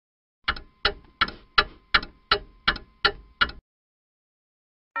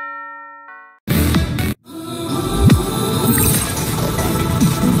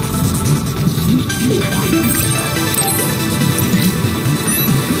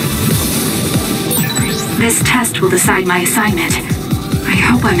This test will decide my assignment. I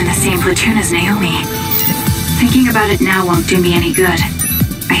hope I'm in the same platoon as Naomi. Thinking about it now won't do me any good.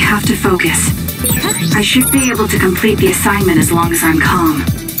 I have to focus. I should be able to complete the assignment as long as I'm calm.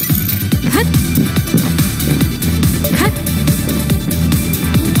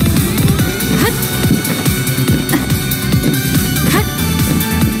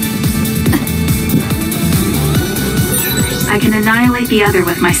 I can annihilate the other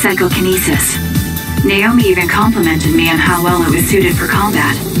with my psychokinesis. Naomi even complimented me on how well it was suited for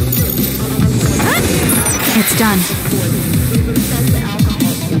combat. It's done.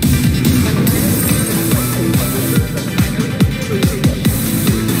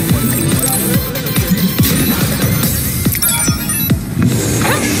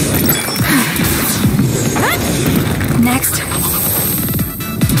 Next.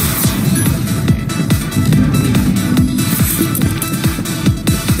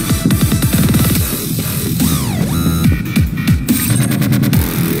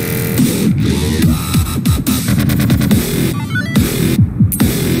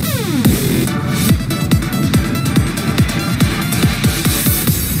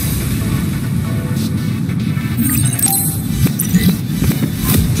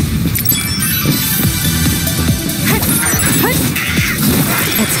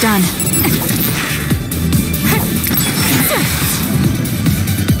 Done.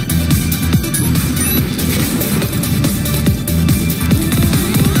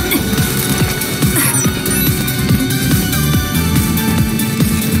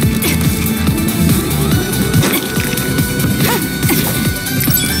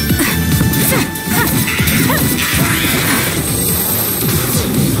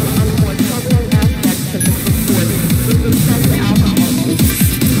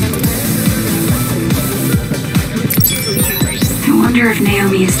 I wonder if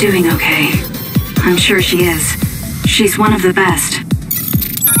Naomi is doing okay. I'm sure she is. She's one of the best.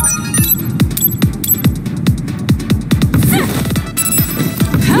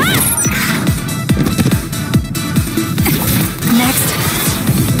 Next.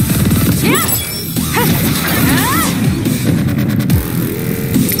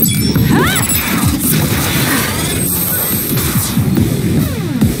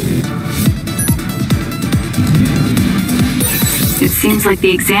 It seems like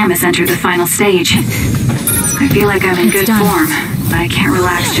the exam has entered the final stage. I feel like I'm in good form, but I can't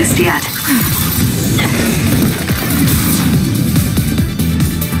relax just yet.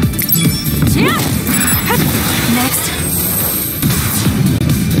 Next.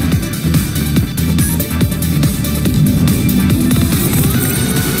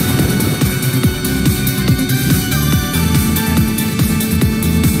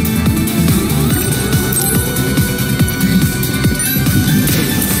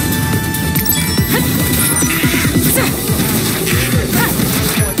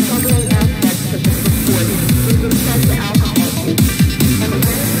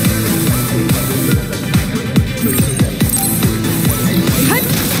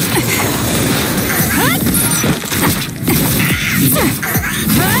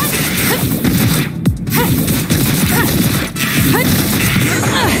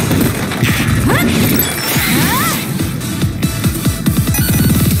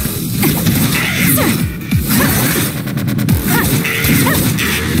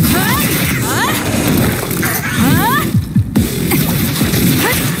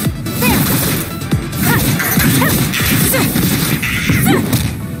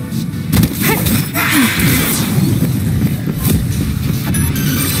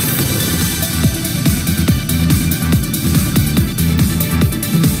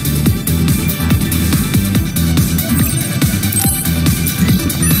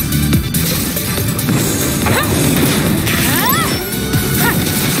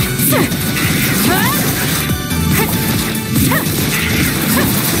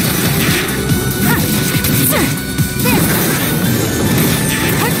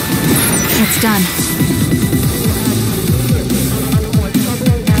 It's done.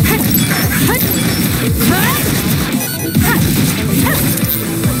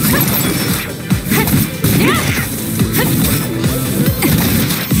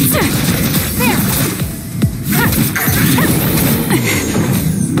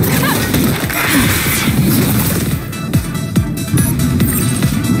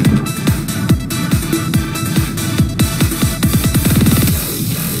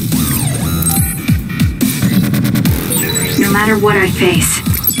 No matter what I face,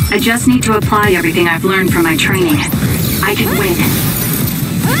 I just need to apply everything I've learned from my training. I can win.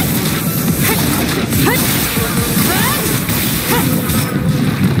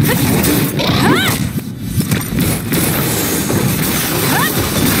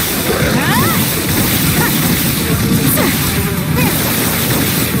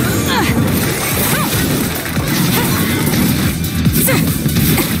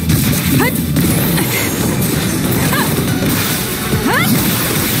 Hut.